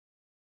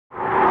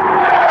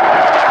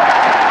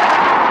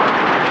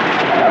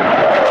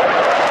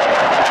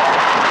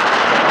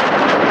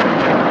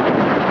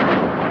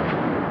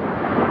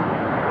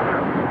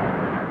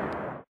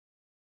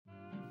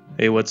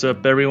Hey, what's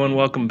up everyone?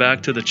 Welcome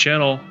back to the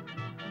channel.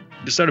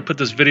 Decided to put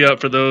this video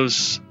out for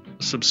those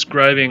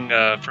subscribing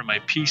for my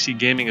PC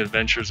gaming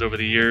adventures over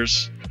the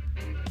years.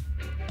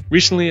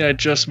 Recently I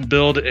just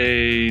built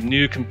a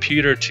new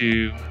computer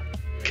to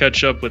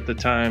catch up with the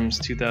times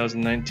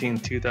 2019,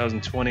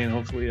 2020 and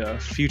hopefully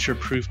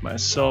future-proof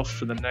myself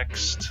for the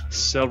next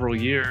several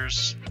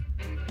years.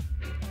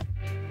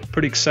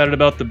 Pretty excited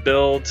about the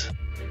build.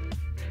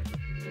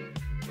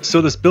 So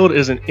this build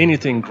isn't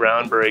anything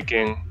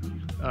groundbreaking.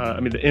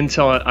 I mean, the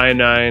Intel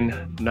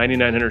i9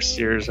 9900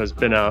 series has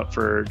been out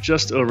for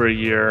just over a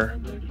year.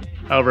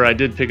 However, I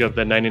did pick up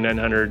the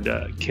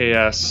 9900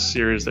 KS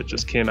series that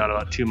just came out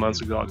about 2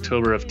 months ago,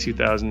 October of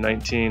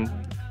 2019.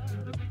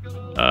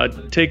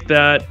 Take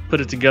that,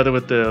 put it together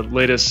with the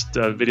latest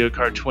video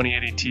card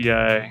 2080 Ti,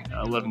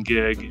 11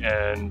 gig,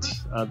 and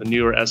the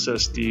newer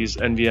SSDs,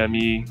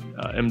 NVMe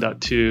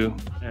M.2,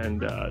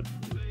 and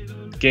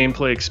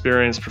gameplay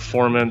experience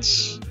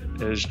performance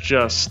is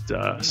just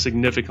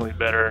significantly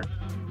better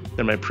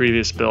than my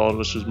previous build,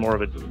 which was more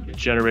of a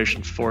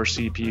Generation 4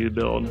 CPU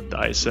build, the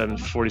i7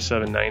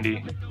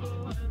 4790.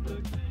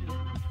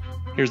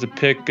 Here's a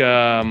pic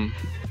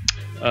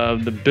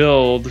of the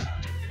build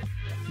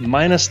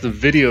minus the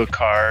video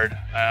card.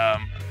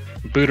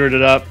 Booted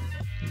it up,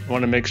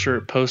 wanted to make sure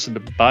it posted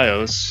the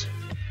BIOS.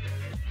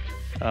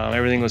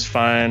 Everything was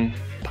fine,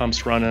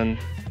 pumps running,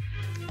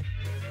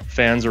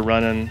 fans are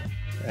running,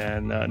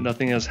 and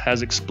nothing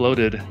has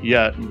exploded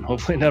yet, and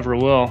hopefully never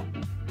will.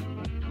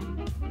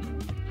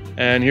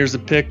 And here's a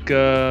pic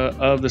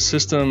of the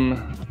system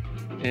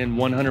in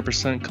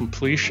 100%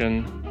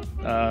 completion.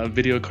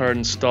 Video card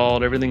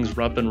installed, everything's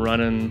up and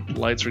running,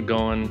 lights are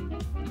going.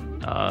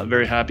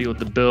 Very happy with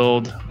the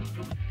build.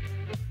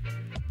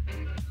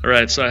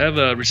 Alright, so I have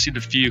received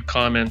a few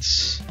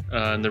comments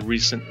in the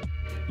recent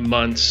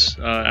months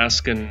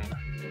asking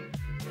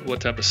what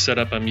type of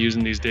setup I'm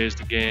using these days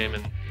to game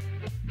and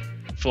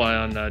fly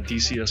on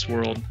DCS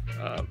World.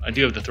 I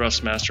do have the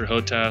Thurstmaster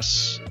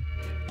HOTAS.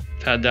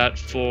 Had that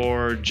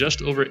for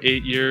just over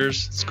 8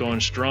 years. It's going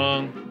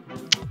strong,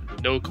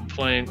 no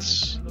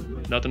complaints,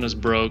 nothing is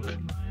broke.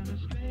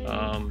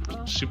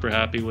 Super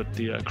happy with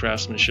the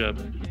craftsmanship.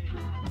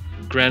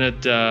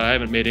 Granted, I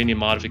haven't made any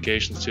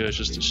modifications to it. It's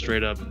just a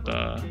straight up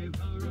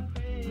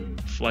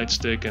flight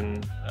stick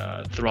and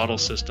throttle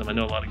system. I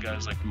know a lot of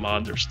guys like to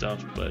mod their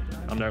stuff, but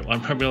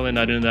I'm really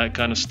not into that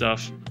kind of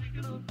stuff.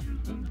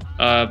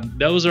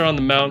 Those are on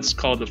the mounts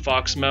called the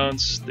Fox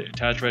mounts. They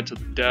attach right to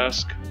the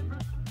desk.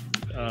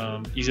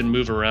 Easy to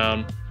move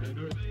around.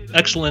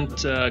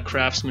 Excellent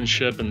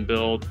craftsmanship and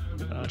build.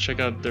 Check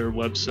out their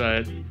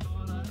website,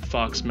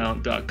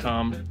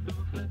 foxmount.com.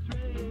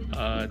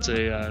 It's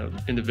a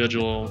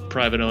individual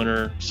private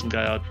owner, some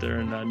guy out there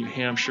in New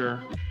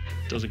Hampshire.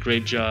 Does a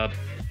great job.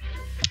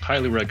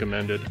 Highly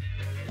recommended.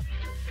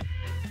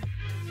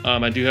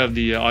 I do have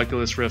the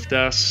Oculus Rift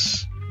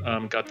S.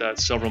 Got that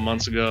several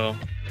months ago.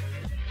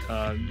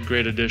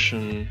 Great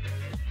addition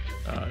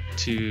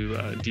to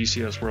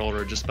DCS World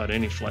or just about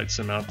any flight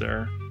sim out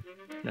there.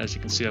 As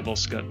you can see, I've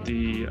also got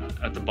the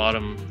at the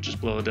bottom, just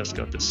below the desk,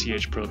 got the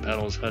CH Pro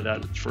pedals. Had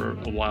that for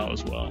a while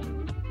as well.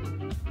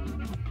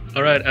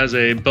 Alright, as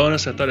a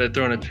bonus, I thought I'd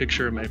throw in a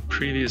picture of my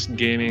previous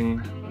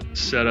gaming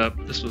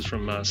setup. This was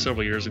from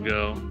several years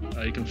ago.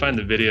 You can find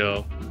the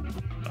video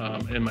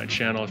in my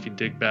channel if you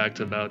dig back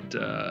to about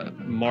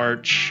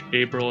March,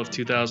 April of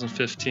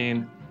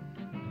 2015.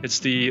 It's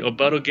the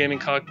Obutto gaming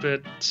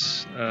cockpit.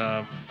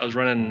 I was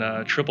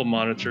running triple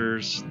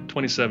monitors,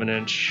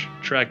 27-inch,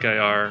 track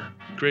IR,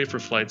 great for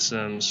flight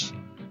sims,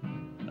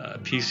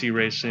 PC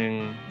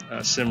racing,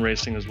 sim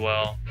racing as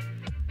well.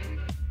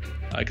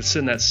 I could sit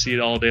in that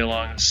seat all day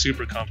long,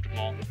 super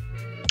comfortable.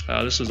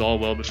 This was all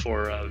well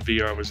before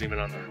VR was even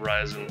on the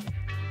horizon.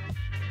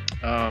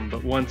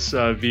 But once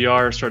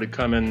VR started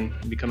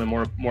becoming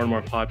more and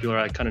more popular,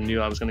 I kind of knew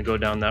I was going to go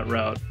down that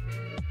route.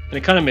 And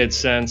it kind of made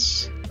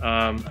sense.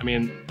 I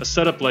mean, a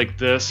setup like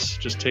this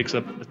just takes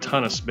up a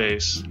ton of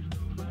space.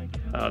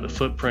 The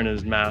footprint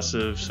is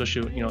massive,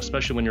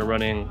 especially when you're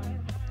running,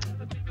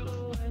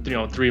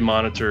 3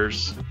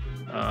 monitors.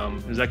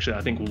 It's actually,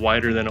 I think,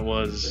 wider than it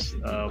was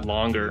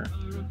longer.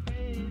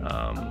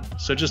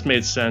 So it just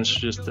made sense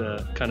just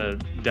to kind of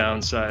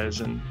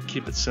downsize and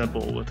keep it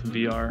simple with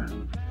VR.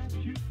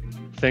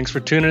 Thanks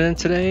for tuning in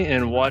today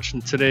and watching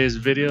today's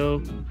video.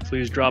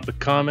 Please drop a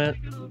comment,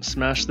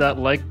 smash that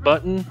like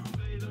button,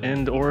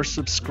 and or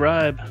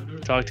subscribe.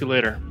 Talk to you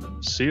later.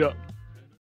 See ya.